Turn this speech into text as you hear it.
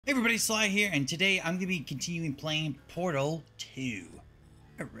Hey everybody, Sly here, and today I'm going to be continuing playing Portal 2.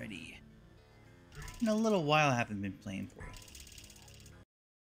 Already. In a little while I haven't been playing Portal.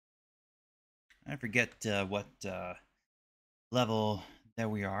 I forget what level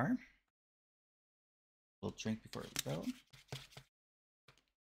that we are. A little drink before we go.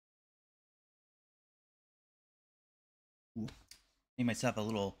 Ooh. Made myself a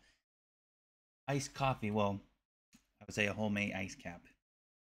little iced coffee. Well, I would say a homemade ice cap.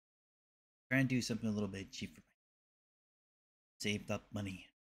 Trying to do something a little bit cheaper. Saved up money.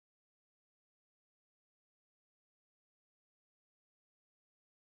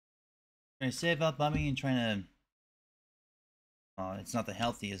 Trying to save up money and trying to... it's not the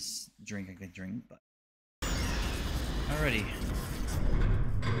healthiest drink I could drink, but... Alrighty.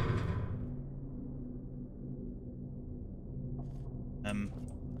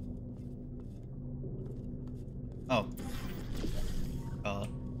 Oh.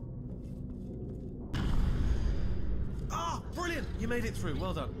 Brilliant! You made it through.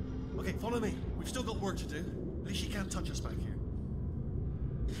 Well done. Okay, follow me. We've still got work to do. At least you can't touch us back here.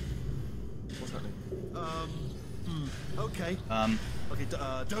 What's happening? Okay. Okay,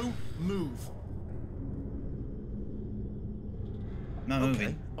 don't move. Not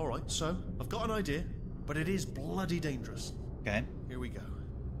moving. Alright, so, I've got an idea, but it is bloody dangerous. Okay. Here we go.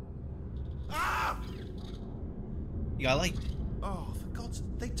 Ah! You got light. Oh, for God's sake.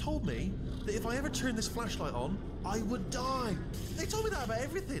 They told me that if I ever turned this flashlight on, I would die. They told me that about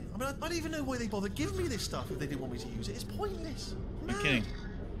everything. I mean, I don't even know why they bothered giving me this stuff if they didn't want me to use it. It's pointless. You're kidding.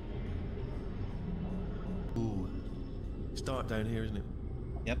 Ooh. It's dark down here, isn't it?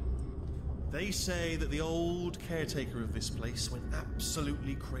 Yep. They say that the old caretaker of this place went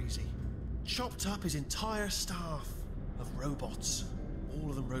absolutely crazy. Chopped up his entire staff of robots. All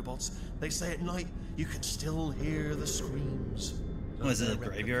of them robots. They say at night you can still hear the screams. Was it a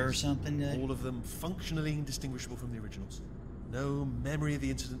graveyard or something? All of them functionally indistinguishable from the originals. No memory of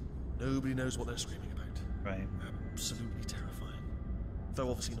the incident. Nobody knows what they're screaming about. Right. Absolutely terrifying. Though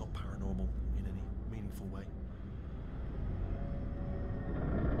obviously not paranormal in any meaningful way.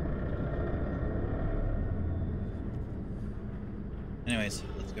 Anyways,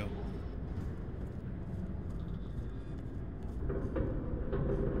 let's go.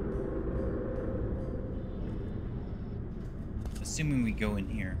 Assuming we go in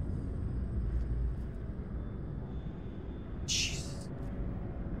here. Jesus.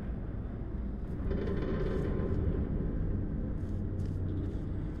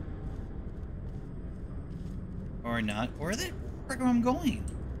 Or not. Where the frick am I going?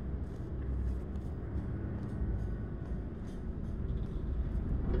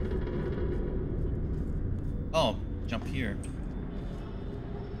 Oh, jump here.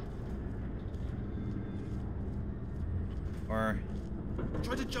 Or...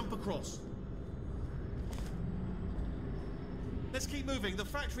 Try to jump across. Let's keep moving. The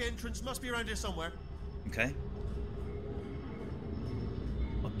factory entrance must be around here somewhere. Okay.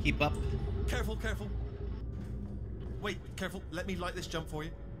 I'll keep up. Careful, careful. Wait, careful. Let me light this jump for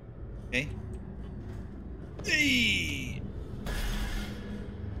you. Okay. Hey!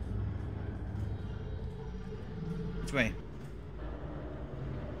 Which way?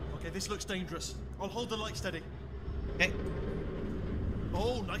 Okay, this looks dangerous. I'll hold the light steady. Okay.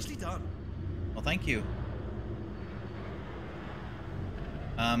 Oh, nicely done. Well, thank you.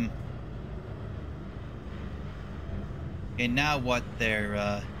 Okay, now what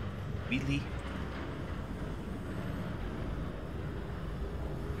they're, Wheatley?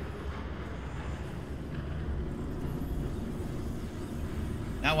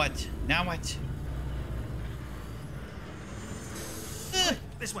 Now what? Now what?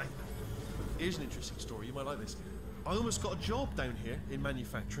 This way. Here's an interesting story. You might like this. I almost got a job down here in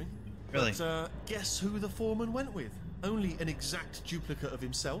manufacturing. Really? But guess who the foreman went with? Only an exact duplicate of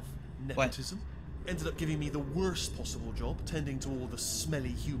himself. Nepotism. What? Ended up giving me the worst possible job, tending to all the smelly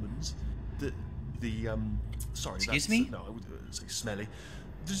humans. Sorry. Excuse me? No, I would say smelly.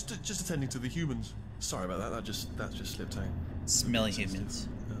 Just attending to the humans. Sorry about that. That just slipped out. Smelly humans.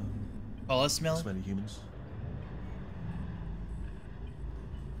 Call us smelly? Smelly humans.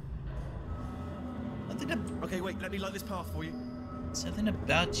 Okay, wait, let me light this path for you. Something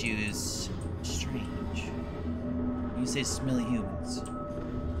about you is strange. You say smelly humans.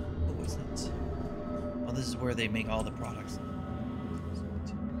 What was that? Oh, this is where they make all the products.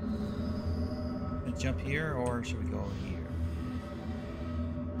 Gonna jump here, or should we go over here?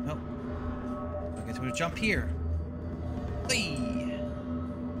 Nope. I guess we're gonna jump here. Whee!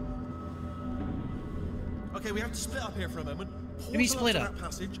 Okay, we have to split up here for a moment. Let me split up. That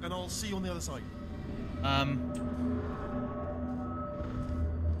passage, and I'll see you on the other side.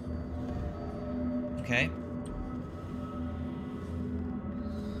 Okay.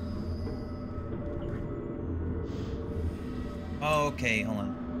 Okay, hold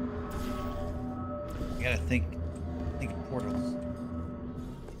on. I gotta think of portals.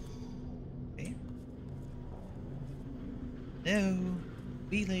 Okay. No,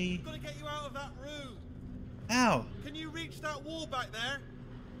 Wheelie. Gotta get you out of that room. Ow. Can you reach that wall back there?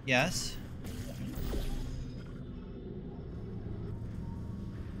 Yes.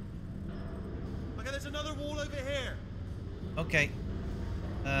 Okay, there's another wall over here. Okay.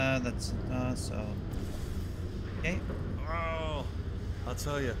 That's so. Okay. Oh, I'll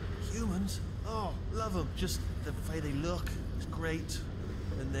tell you, humans. Oh, love them. Just the way they look is great,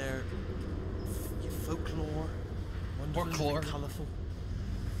 and their folklore, wonderfully colourful.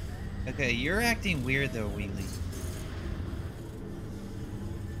 Okay, you're acting weird though, Wheelie.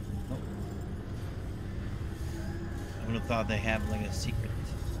 Oh. I would have thought they have like a secret.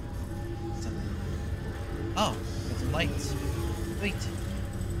 Something. Oh, got some lights. Wait.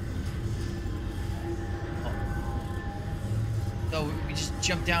 Oh. So we just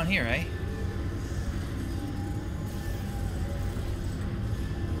jump down here, eh?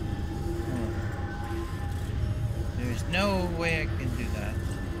 There's no way I can do that.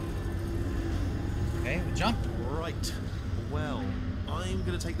 Okay, we jump. Right. Well, I'm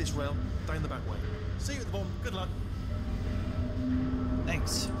gonna take this rail down the back way. See you at the bottom. Good luck.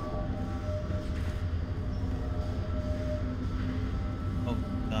 Thanks.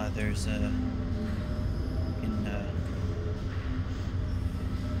 Oh, there's a...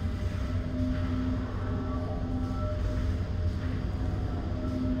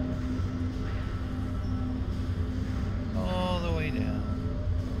 all the way down.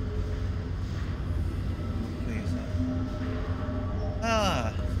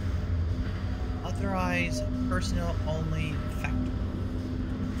 Authorize personnel only factory.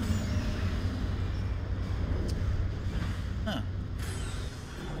 Huh.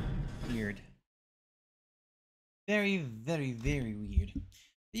 Weird. Very, very, very weird.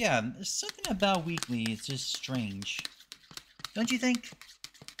 Yeah, there's something about Weekly, it's just strange. Don't you think?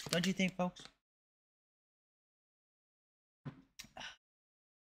 Don't you think, folks?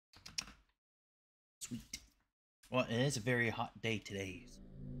 Sweet. Well, it is a very hot day today.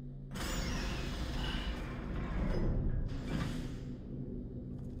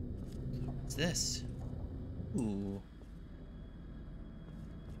 What's this? Ooh.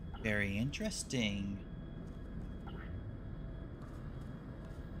 Very interesting.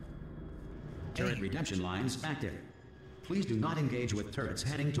 Turret redemption lines active. Please do not engage with turrets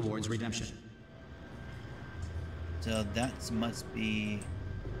heading towards redemption. So that must be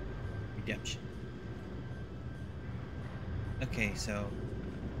redemption. Okay, so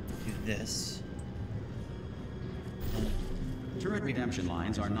do this. Turret redemption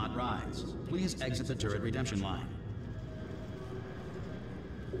lines are not rides. Please exit the turret redemption line.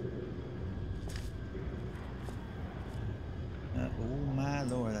 Oh my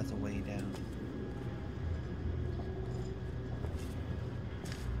lord, that's a way down.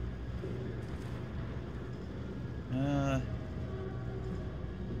 I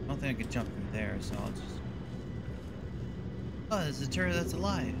don't think I could jump through there, so I'll just... Oh, there's a turret that's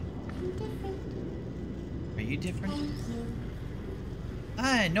alive. Are you different?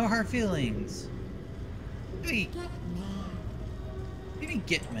 Ah, no hard feelings. Maybe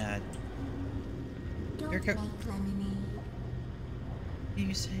get mad. Don't make lemonade. What are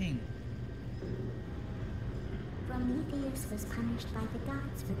you saying? Prometheus was punished by the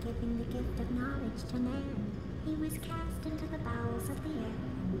gods for giving the gift of knowledge to man. He was cast into the bowels of the earth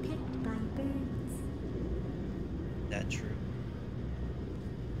and picked by birds. That's true.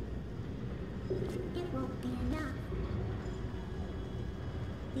 It won't be enough.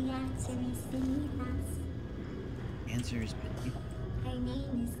 The answer is beneath us. Answer is beneath. Her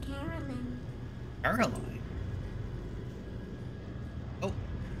name is Carolyn. Caroline. Oh.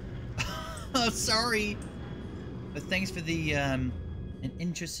 Oh, sorry. But thanks for the an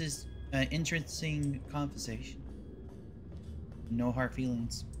interesting conversation. No hard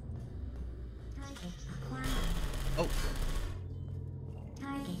feelings. Target acquired. Oh.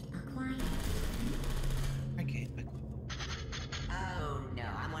 Target acquired. Okay. Oh no,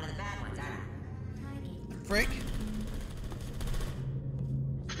 I'm one of the bad ones, aren't I? Target. Frick.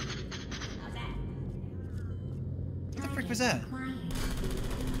 How's that? What the frick was that? Acquired.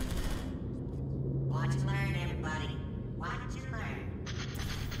 Watch and learn, everybody. Watch and learn.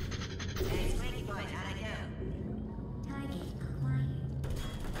 Hey, Squeaky Boys, how'd I do? Target acquired.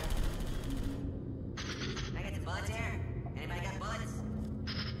 I got some bullets here. Anybody got bullets?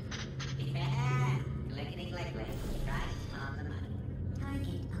 Yeah! Clickety click click. Right on the money.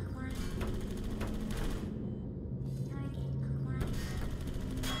 Target acquired.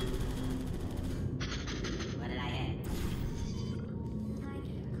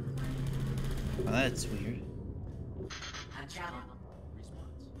 Oh, that's weird. I'm trouble.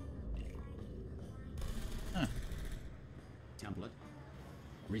 Huh. Template.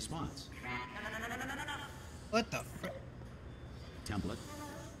 Response. What the frick? Template.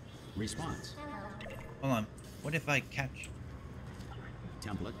 Response. Hold on. What if I catch?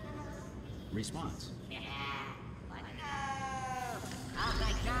 Template. Response. Oh,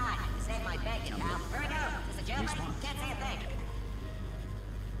 thank God. You saved my bacon, pal. Where we go? Is this a jailbreak? Response. Can't say a thing.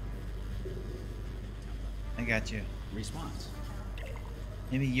 I got you. Response.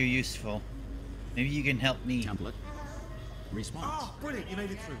 Maybe you're useful. Maybe you can help me. Template. Response. Oh, brilliant. You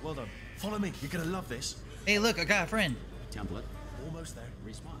made it through. Well done. Follow me. You're going to love this. Hey, look, I got a friend. Template. Almost there.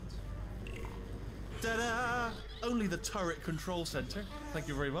 Response. Ta-da! Only the turret control center. Thank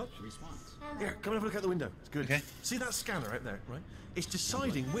you very much. Response. Here, come and have a look out the window. It's good. Okay. See that scanner out there, right? It's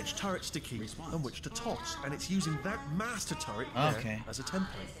deciding which turrets to keep Response. and which to toss, and it's using that master turret Okay. there as a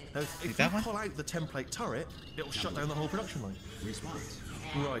template. Now, if you that one? pull out the template turret, it'll shut down the whole production line. Response.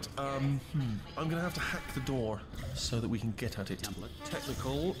 Right. I'm gonna have to hack the door so that we can get at it. Template.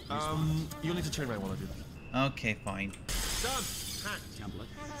 Technical. You'll need to turn around while I do that. Okay, fine. Done. Hacked.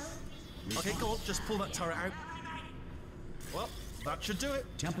 Template. Okay, go on. Just pull that turret out. Well, that should do it.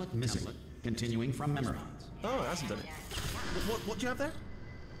 Template missing. Continuing from memory. Oh, it hasn't done it. What do you have there?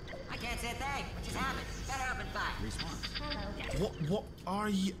 I can't say a thing. What just happened? Better open fire. Response. What are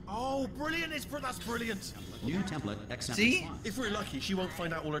you? Oh, brilliant! That's brilliant. New template accept See? response. If we're lucky, she won't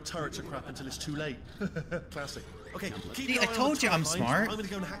find out all her turrets are crap until it's too late. Classic. Okay, keep See, your I eye on told the you I'm turret lines. smart. I'm gonna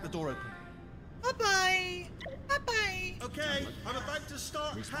go and hack the door open. Bye-bye. Bye-bye. Okay, I'm about to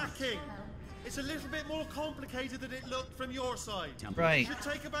start hacking. It's a little bit more complicated than it looked from your side. Template. Right. Should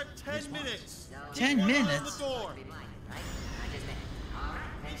take about 10 minutes. 10 Keep one eye on minutes? the door. Be blind, right? I just did. All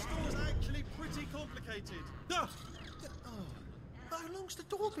right. This door's actually pretty complicated. Ah! Oh, how long's the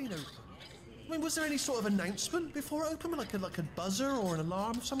door been open? I mean, was there any sort of announcement before it opened, like a buzzer or an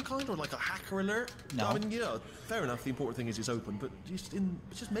alarm of some kind, or like a hacker alert? No. I mean, you know, fair enough. The important thing is it's open, but just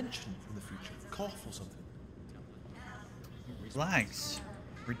mention in the future, cough or something. Relax.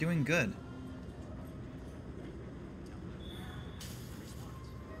 We're doing good.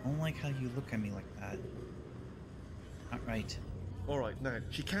 I don't like how you look at me like that. Not right. All right, now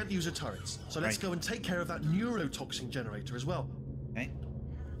she can't use her turrets, so let's Right. go and take care of that neurotoxin generator as well. Okay.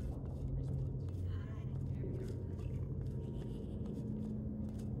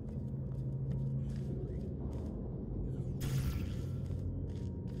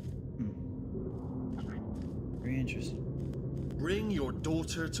 Very interesting. Bring your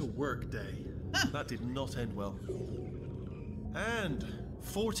daughter to work day. That did not end well. And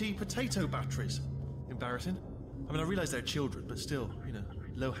 40 potato batteries. Embarrassing. I mean, I realise they're children, but still, you know,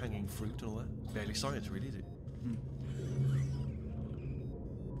 low-hanging fruit and all that. Barely science, really, is it?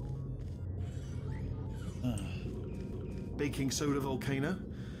 Baking soda volcano.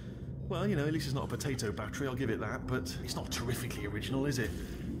 Well, you know, at least it's not a potato battery, I'll give it that, but it's not terrifically original, is it?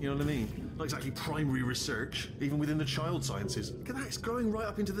 You know what I mean? Not exactly primary research, even within the child sciences. Look at that, it's growing right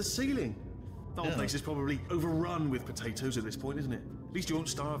up into the ceiling. The whole Yeah. place is probably overrun with potatoes at this point, isn't it? At least you won't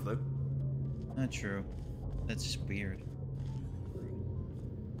starve, though. Not true. That's just weird.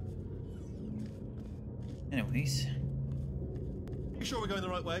 Anyways, You sure we're going the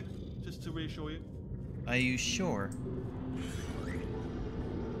right way? Just to reassure you. are you sure?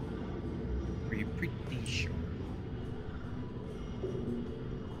 Are you pretty sure?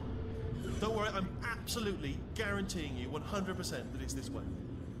 Don't worry, I'm absolutely guaranteeing you 100% that it's this way.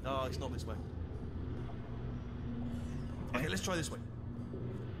 No, it's not this way. Okay, let's try this way.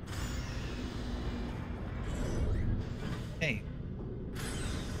 Hey.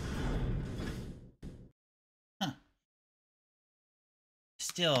 Huh.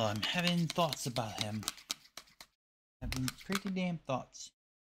 Still, I'm having thoughts about him. Having pretty damn thoughts.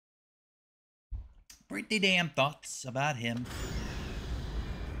 Pretty damn thoughts about him.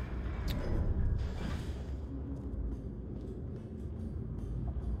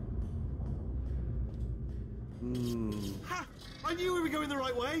 Ha! I knew we were going the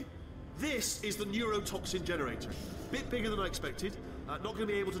right way. This is the neurotoxin generator. Bit bigger than I expected. Not going to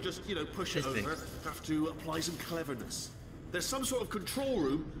be able to just, you know, push it It's big. over. Have to apply some cleverness. There's some sort of control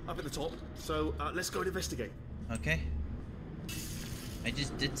room up at the top, so let's go and investigate. Okay. I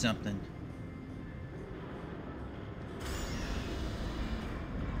just did something.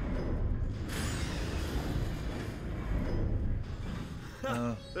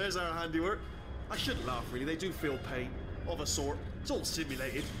 There's our handiwork. I shouldn't laugh, really. They do feel pain, of a sort. It's all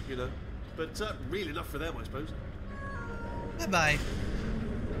simulated, you know. But real enough for them, I suppose. Bye-bye.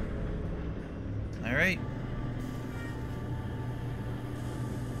 Alright.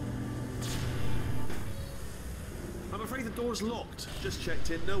 afraid the door's locked. Just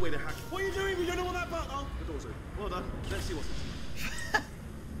checked in, no way to hack. What are you doing? We don't know what that button. Oh, the door's open. Well done. Let's see what's in.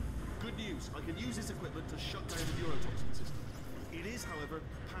 Good news. I can use this equipment to shut down the neurotoxin system. It is, however,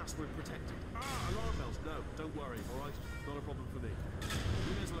 password protected. Alarm bells. No, don't worry. All right, not a problem for me.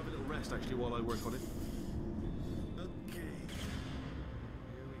 You guys will have a little rest actually while I work on it. Okay.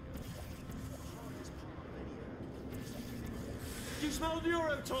 Here we go. Hardest part of any. Do you smell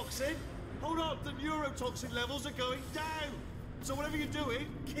neurotoxin? Hold on, the neurotoxin levels are going down. So whatever you're doing,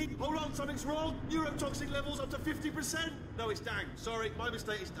 keep... Hold on, something's wrong. Neurotoxin levels up to 50%. No, it's down. Sorry, my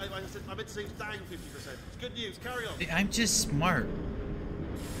mistake. I meant to say it's down 50%. It's good news. Carry on. I'm just smart.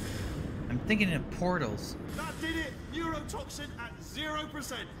 I'm thinking of portals. That did it. Neurotoxin at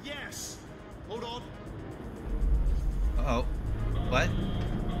 0%. Yes. Hold on. Uh-oh. What?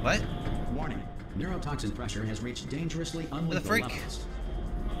 What? Warning. Neurotoxin pressure has reached dangerously The unlethal freak? levels.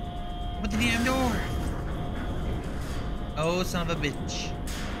 What the damn door? Oh, son of a bitch.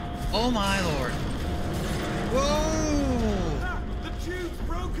 Oh my lord. Whoa! Ah, the tube's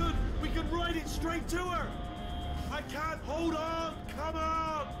broken. We can ride it straight to her. I can't. Hold on. Come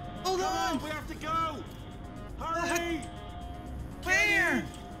on. Hold Come on. We have to go. Hurry. Where?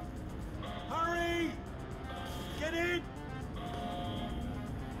 Hurry. Get in.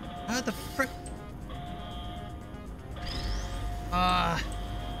 How the frick?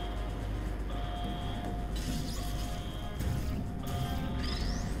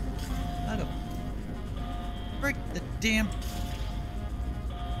 How the frick the damn...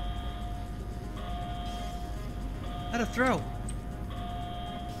 How to throw?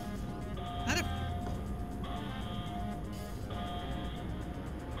 How to...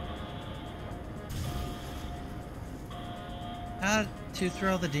 How to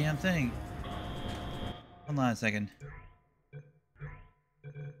throw the damn thing? Hold on a second.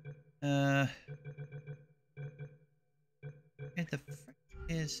 What the frick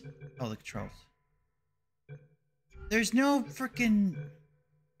is... Oh, the controls. There's no frickin'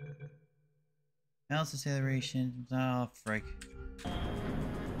 mouse acceleration. Oh, frick.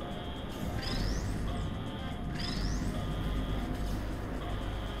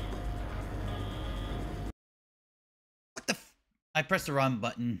 What the f... I pressed the wrong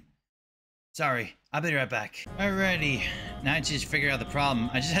button. Sorry, I'll be right back. Alrighty, now I just figured out the problem.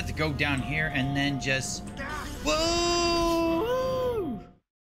 I just have to go down here and then just... Whoa!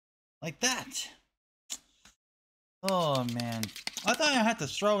 Like that. Oh, man. I thought I had to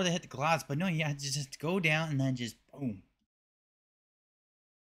throw it to hit the glass, but no, you had to just go down and then just boom.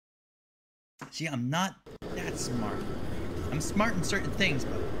 See, I'm not that smart. I'm smart in certain things,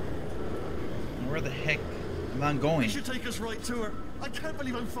 but where the heck am I going? You should take us right to her. I can't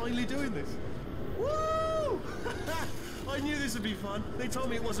believe I'm finally doing this. Woo! I knew this would be fun. They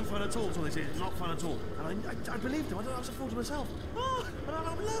told me it wasn't fun at all, so they said it's not fun at all. And I believed them. I was a fool to myself. Oh, and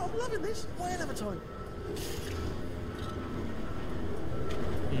I'm loving this. Why another time?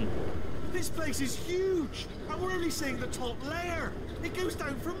 This place is huge, and we're only seeing the top layer. It goes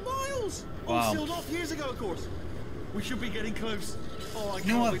down for miles. Wow. All sealed off years ago, of course. We should be getting close. Oh, I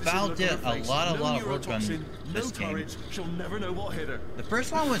You know what? can't wait to see the Val look did on her a face. lot of work on neurotoxin, this no game. courage. She'll never know what hit her. The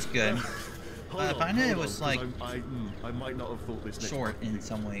first one was good. Hold I on, find it hold was on, like 'cause I might not have thought this next short one. in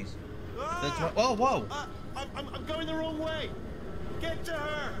some ways. Ah! That's what, whoa, whoa! I'm going the wrong way. Get to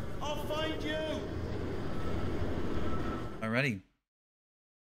her. I'll find you. Alrighty.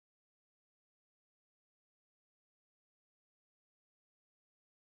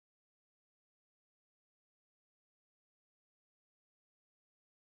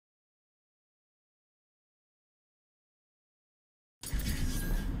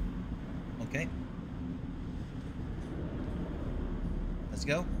 Okay. Let's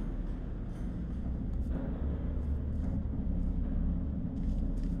go.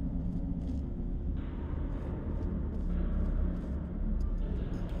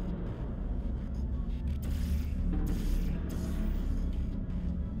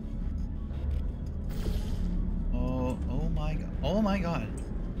 Oh my god. Oh my god.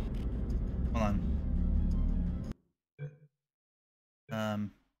 Hold on.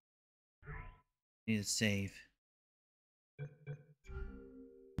 Need to save.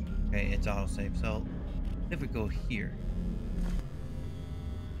 Okay, it's autosave. So, if we go here.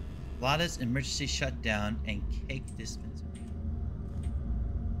 Lada's emergency shutdown and cake dispensary.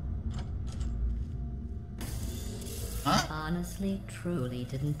 Huh? I honestly, truly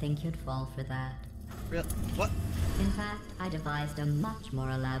didn't think you'd fall for that. Real? What? In fact, I devised a much more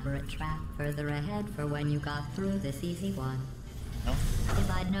elaborate trap further ahead for when you got through this easy one. No?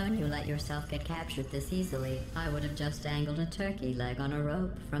 If I'd known you let yourself get captured this easily, I would have just dangled a turkey leg on a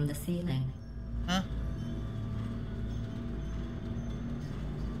rope from the ceiling. Huh?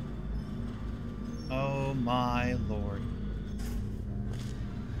 Oh my lord.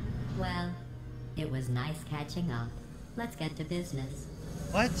 Well, it was nice catching up. Let's get to business.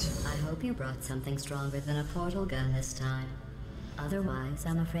 What? I hope you brought something stronger than a portal gun this time. Otherwise,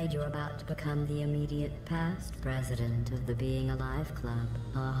 I'm afraid you're about to become the immediate past president of the Being Alive Club.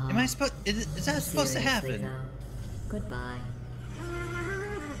 Am I supposed? Is that supposed to Seriously, happen? though. Goodbye.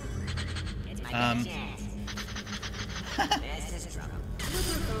 It's my chance. This is trouble.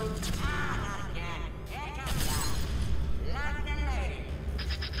 Ah, not again. Here comes that. Locked and loaded.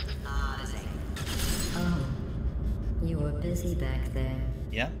 Ah, the same. Oh, you were busy back there.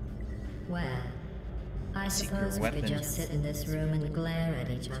 Yep. Well, I Secret suppose we could weapon. just sit in this room and glare at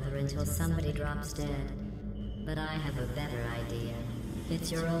each other until somebody drops dead. But I have a better idea.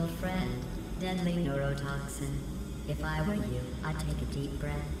 It's your old friend, deadly neurotoxin. If I were you, I'd take a deep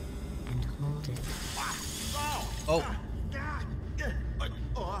breath and hold it. Oh.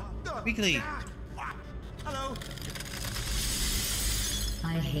 Weekly. Hello.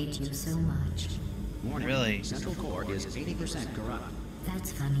 I hate you so much. Warning. Really? Central core is 80% corrupt.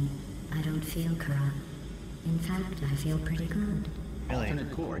 That's funny. I don't feel corrupt. In fact, I feel pretty good. Really?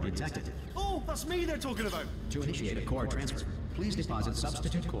 Alternate core detected. Oh, that's me they're talking about. To initiate a core transfer, please deposit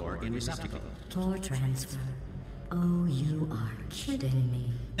substitute core in receptacle. Core transfer. Oh, you are kidding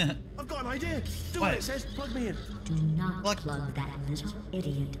me. I've got an idea. Do What? what it says. Plug me in. Do not What? plug that little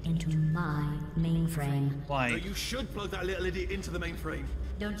idiot into my mainframe. No, Why? you should plug that little idiot into the mainframe.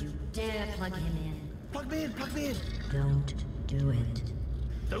 Don't you dare plug him in. Plug me in. Plug me in. Don't do it.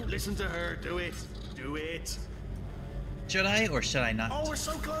 Don't listen to her. Do it. Do it. Should I or should I not? Oh, we're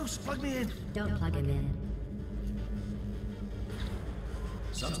so close. Plug me in. Don't plug him in.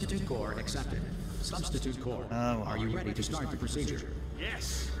 Substitute core accepted. Substitute core. Oh. Are you ready to start the procedure?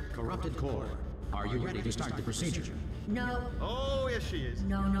 Yes. Corrupted core. Are you ready to start the procedure? No. Oh, yes, she is.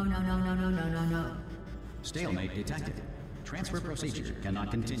 No, no, no, no, no, no, no, no, no. Stalemate detected. Transfer procedure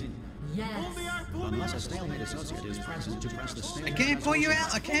cannot continue. Yes. Pull me out. Pull me Unless out. a stalemate associate is present to press the I stalemate. can't pull you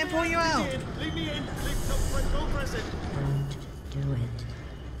out. I can't pull you out. Leave me in. Don't press it. Don't do it.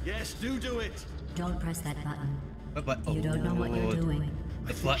 Yes, do it. Don't press that button. But You don't know what you're doing.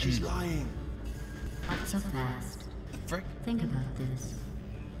 The I think she's button. lying. Not so fast. The frick? Think about this.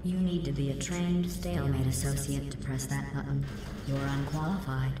 You need to be a trained stalemate associate to press that button. You're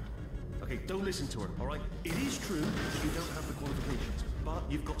unqualified. Okay, don't listen to her, all right? It is true that you don't have the qualifications, but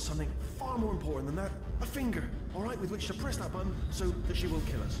you've got something far more important than that. A finger, all right, with which to press that button so that she won't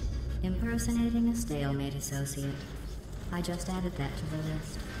kill us. Impersonating a stalemate associate. I just added that to the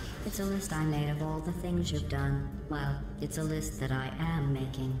list. It's a list I made of all the things you've done. Well, it's a list that I am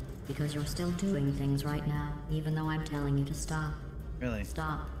making, because you're still doing things right now, even though I'm telling you to stop. Really?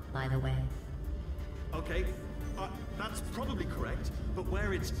 Stop, by the way. Okay, that's probably correct, but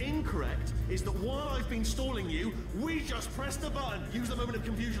where it's incorrect is that while I've been stalling you, we just pressed the button. Use the moment of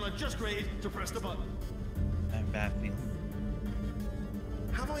confusion I've just created to press the button. I have a bad feeling.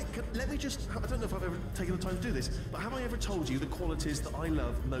 Let me just, I don't know if I've ever taken the time to do this, but have I ever told you the qualities that I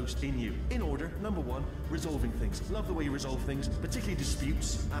love most in you? In order, number one, resolving things. Love the way you resolve things, particularly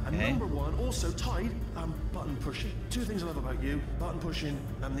disputes. And Okay. number one, also tied, button pushing. Two things I love about you, button pushing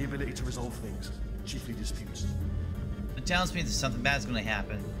and the ability to resolve things, chiefly disputes. It tells me that something bad's gonna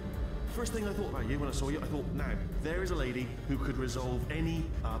happen. First thing I thought about you when I saw you, I thought, now, there is a lady who could resolve any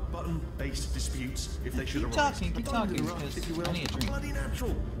button-based disputes if they should Keep arise. talking, keep A button talking, guru, because if you will, I need a a drink. bloody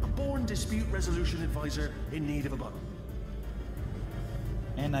natural, a born dispute resolution advisor in need of a button.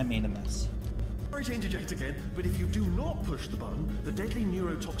 And I made a mess. Sorry to interject again, but if you do not push the button, the deadly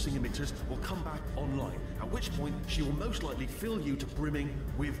neurotoxin emitters will come back online, at which point she will most likely fill you to brimming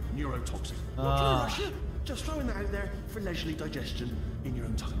with neurotoxin. Not trying to rush you, just throwing that out there for leisurely digestion in your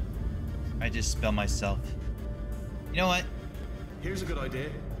own time. I just spell myself. You know what? Here's a good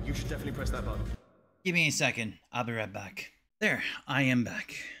idea. You should definitely press that button. Give me a second. I'll be right back. There, I am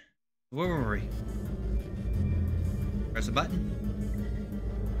back. Where were we? Press the button.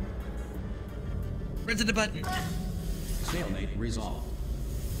 Press the button. Stalemate resolved.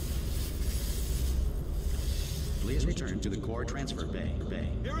 Please return to the core transfer bay.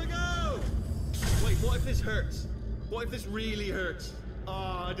 Here we go! Wait, what if this hurts? What if this really hurts?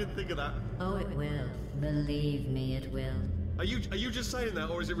 Ah, I didn't think of that. Oh, it will. Believe me, it will. Are you just saying that,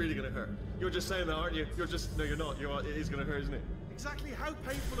 or is it really gonna hurt? You're just saying that, aren't you? No, you're not. It is gonna hurt, isn't it? Exactly how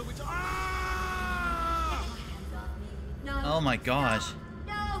painful are we Ah! No. Oh my gosh.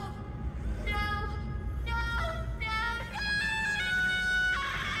 No. No. No. No.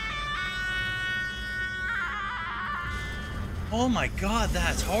 Oh my god,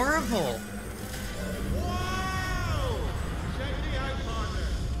 that's horrible. Whoa! Check me out, partner.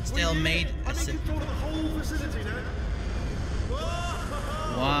 Stalemate. I'm in control of the whole facility now.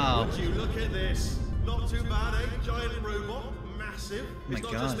 Whoa! Wow. Would you look at this? Not too bad, eh? Giant robot, massive. Oh my It's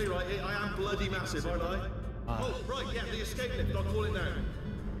not God. just me, right? I am bloody massive, aren't I? Wow. Oh, right, yeah, the escape lift. I'll call it now.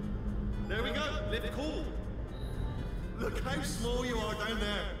 There we go. Lift call. Look how small you are down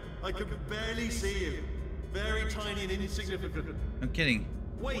there. I can barely see you. Very tiny and insignificant. I'm kidding.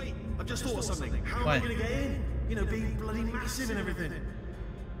 Wait, I've just thought of something. How am I What? going to get in? You know, being bloody massive and everything.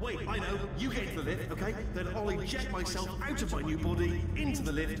 Wait, I know. You get into the lift, okay? Then I'll eject myself out of my new body into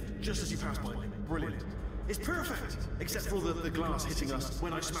the lift just as you pass by. Brilliant. It's perfect, except for all the glass hitting us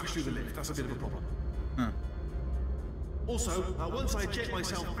when I smash through the lift. That's a bit of a problem. Huh. Also, once I eject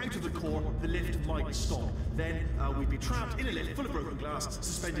myself out of the core, the lift might stop. Then we'd be trapped in a lift full of broken glass,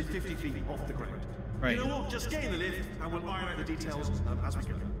 suspended 50 feet off the ground. Right. You know what? Just get in the lift, and we'll iron out the details as we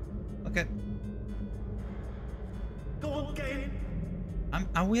go. Okay. Go on, get in.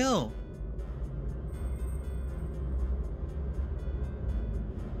 I will.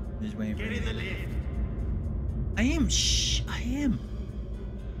 Just waiting for Get in the lift. I am. I am.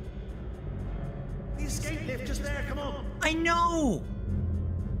 The escape lift just there. Come on. I know.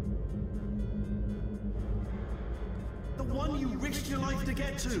 The one you risked your life to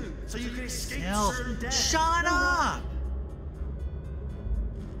get to, so you can escape Hell. certain death. Shut up.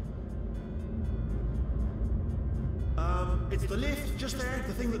 It's the lift, just there,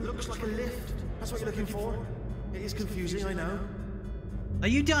 the thing that looks like a lift. That's what you're looking for. It is confusing, I know. Are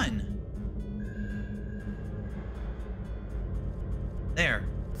you done? There.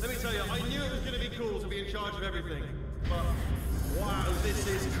 Let me tell you, I knew it was going to be cool to be in charge of everything. But, wow, this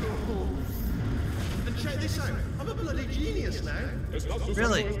is cool. And check this out, I'm a bloody genius now.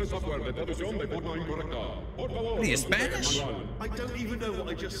 Really? What Are you Spanish? I don't even know what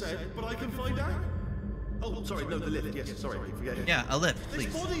I just said, but I can find out. Oh, sorry, no, the lift, yes, sorry, I keep forgetting. Yeah, a lift, This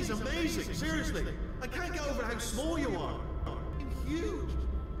please. body's amazing, seriously. I can't get over how small you are. You're huge.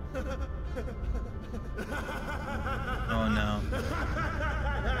 Oh no.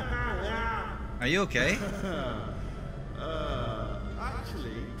 Are you okay?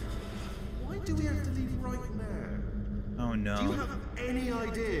 Actually, why do we have to leave right now? Oh Do you no. have any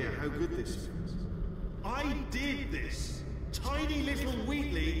idea how good this feels? I did this. Tiny little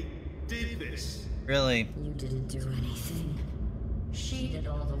Wheatley did this. Really? You didn't do anything. She did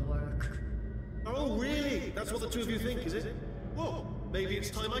all the work. Oh, really? That's what the two of you think, is it? Well, maybe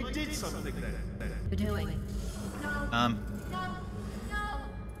it's time I did something then. You're doing. Um.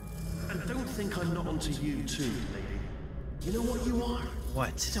 And don't think I'm not onto you too, lady. You know what you are?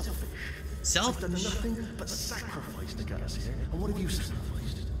 What? Selfish. You've Selfish? done nothing but sacrifice to get us here. And what have you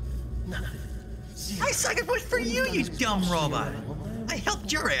sacrificed? Nothing. Zero. I sacrificed for All you, you've done you is dumb boss robot. me around. I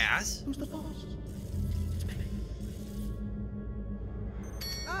helped your ass. Who's the boss? It's me.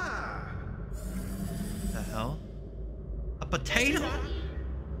 Ah! The hell? A potato?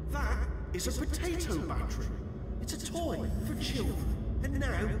 That is a potato battery. It's a toy for children. And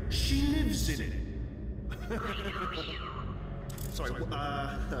now she lives in it. Sorry,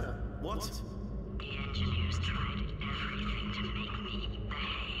 what? The engineers tried everything to make me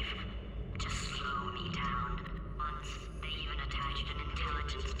behave, to slow me down. Once, they even attached an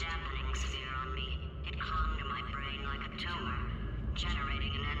intelligence dampening sphere on me. It clung to my brain like a tumor,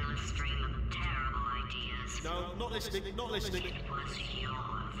 generating an endless stream of terrible ideas. No, not listening, not listening. It was your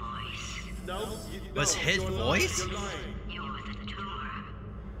voice. No, Was no, his you're lying, voice? You're lying. You're the tumor.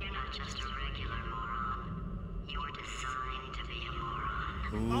 You're not just a regular moron. You're designed to be a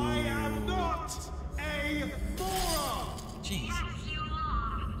moron. I am not a moron! Jeez. Yes, you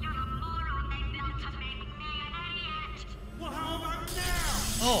are. You're the moron they built to make me an idiot. Well, how about now?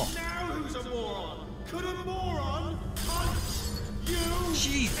 Oh. Now who's a moron? Could a moron punch you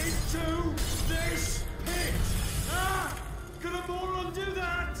Jeez. into this pit? Ah! Could a moron do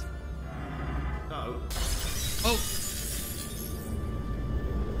that? No. Oh.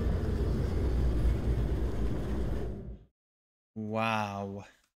 Wow.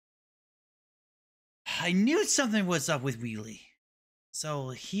 I knew something was up with Wheelie. So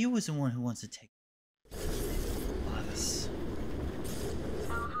he was the one who wants to take us.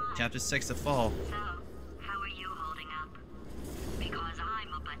 Chapter 6, The Fall. So, how are you holding up? Because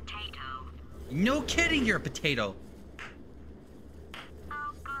I'm a potato. No kidding, you're a potato.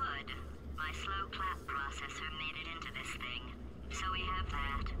 Oh, good. My slow clap processor made it into this thing. So we have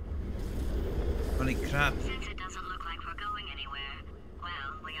that. Holy crap. Since it doesn't look like we're going anywhere,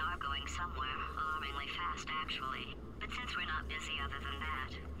 well, we are going somewhere, alarmingly fast actually. But since we're not busy other than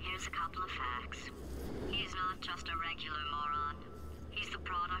that, here's a couple of facts. He's not just a regular moron. He's the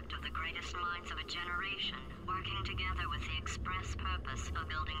product of the greatest minds of a generation, working together with the express purpose of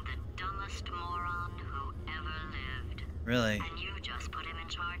building the dumbest moron who ever lived. Really? And you just put him in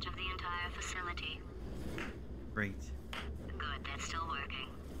charge of the entire facility. Great. Good, that's still working.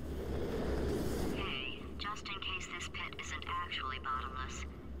 Hey, just in case this pit isn't actually bottomless,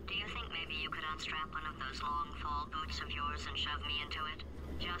 do you think maybe you could unstrap one of those long fall boots of yours and shove me into it?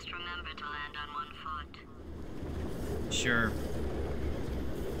 Just remember to land on one foot. Sure.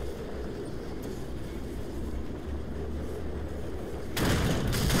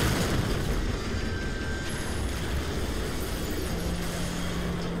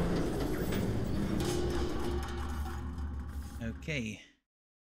 Okay.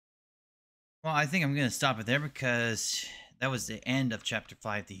 Well, I think I'm going to stop it there because that was the end of Chapter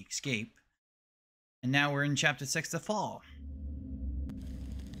 5, The Escape. And now we're in Chapter 6, The Fall.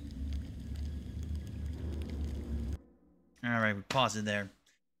 Alright, we pause it there.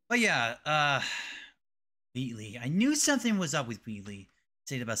 But yeah, Wheatley. I knew something was up with Wheatley.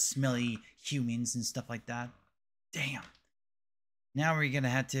 Said about smelly humans and stuff like that. Damn. Now we're going to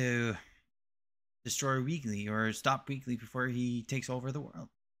have to destroy Wheatley or stop Wheatley before he takes over the world.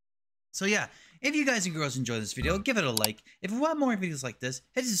 So yeah, if you guys and girls enjoy this video, give it a like. If you want more videos like this,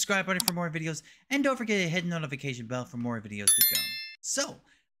 hit the subscribe button for more videos. And don't forget to hit the notification bell for more videos to come. So,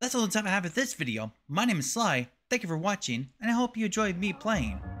 that's all the time I have with this video. My name is Sly. Thank you for watching. And I hope you enjoyed me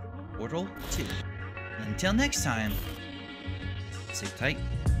playing Portal 2. And until next time, stay tight.